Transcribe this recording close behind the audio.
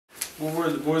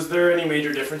Was there any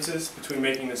major differences between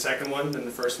making the second one than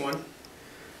the first one?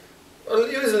 Well,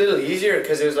 it was a little easier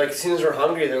because it was like as soon as we're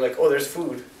hungry, they're like, "Oh, there's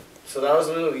food." So that was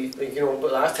a little, like, you know,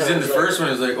 but last time. Because in the first one,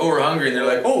 it was like, "Oh, we're hungry," and they're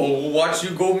like, "Oh, we'll watch you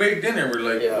go make dinner."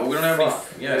 We're like, yeah, well, "We don't have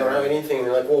any." Yeah, we don't have anything.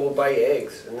 They're like, "Well, we'll buy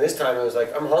eggs." And this time, I was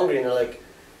like, "I'm hungry," and they're like,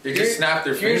 they just snap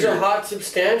their "Here's finger. a hot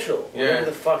substantial." Whatever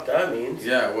the fuck that means.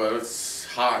 Yeah, well, it's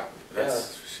hot.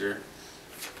 That's for sure.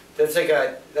 That's like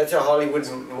that's a Hollywood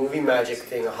movie magic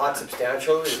thing. A hot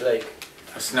substantial is like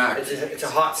a snack. It's a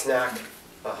hot snack,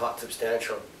 a hot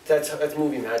substantial. That's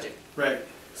movie magic. Right.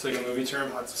 It's like a movie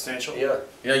term, hot substantial. Yeah.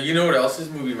 Yeah, you know what else is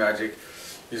movie magic?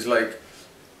 Is like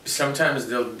sometimes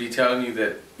they'll be telling you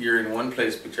that you're in one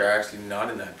place, but you're actually not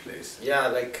in that place. Yeah,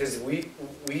 like because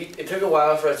it took a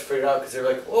while for us to figure it out because they're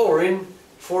like, "Oh, we're in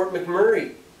Fort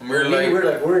McMurray." And we're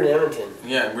like, we're in Edmonton.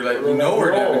 Yeah, we're like, we know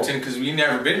we're in Edmonton because we've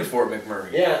never been to Fort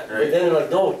McMurray. Yeah, right? but then they're like,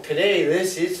 no, today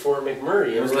this is Fort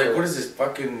McMurray. It was like, what is this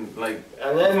fucking like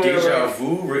and then deja like,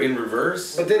 vu in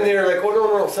reverse? But then they were like, oh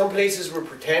no, some places we're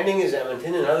pretending is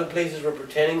Edmonton and other places we're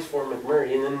pretending is Fort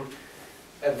McMurray. And then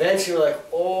eventually we're like,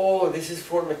 oh, this is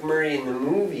Fort McMurray in the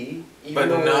movie. But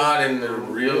not in the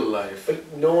real life.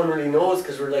 But no one really knows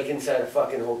because we're like inside a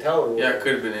fucking hotel room. Yeah, it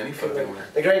could have been any fucking where.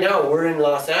 Like right now, we're in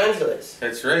Los Angeles.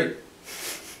 That's right.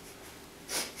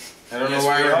 I don't know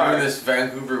why we're doing this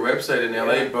Vancouver website in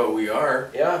LA, but we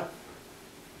are. Yeah.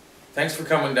 Thanks for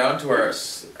coming down to our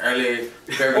LA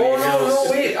Beverly Hills. Hills.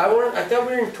 No, wait. I thought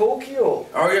we were in Tokyo.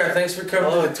 Oh yeah, thanks for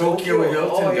coming to the Tokyo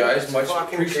Hilton, guys. Much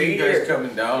appreciate you guys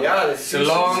coming down. Yeah, it's a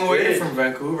long way from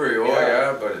Vancouver. Oh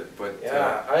yeah, but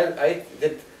yeah,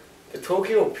 the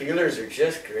Tokyo peelers are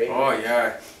just great. Oh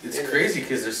yeah, it's crazy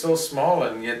because they're so small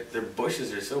and yet their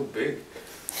bushes are so big.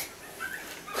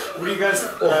 What do you guys?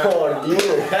 Oh,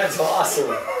 Dean, that's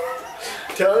awesome.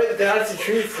 Tell it, that's the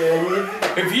truth, man.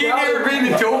 If you've never been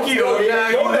to Tokyo, now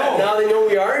you know. Now they know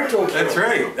we are in Tokyo. That's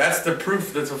right. That's the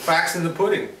proof. That's a facts in the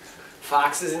pudding.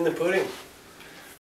 Foxes in the pudding.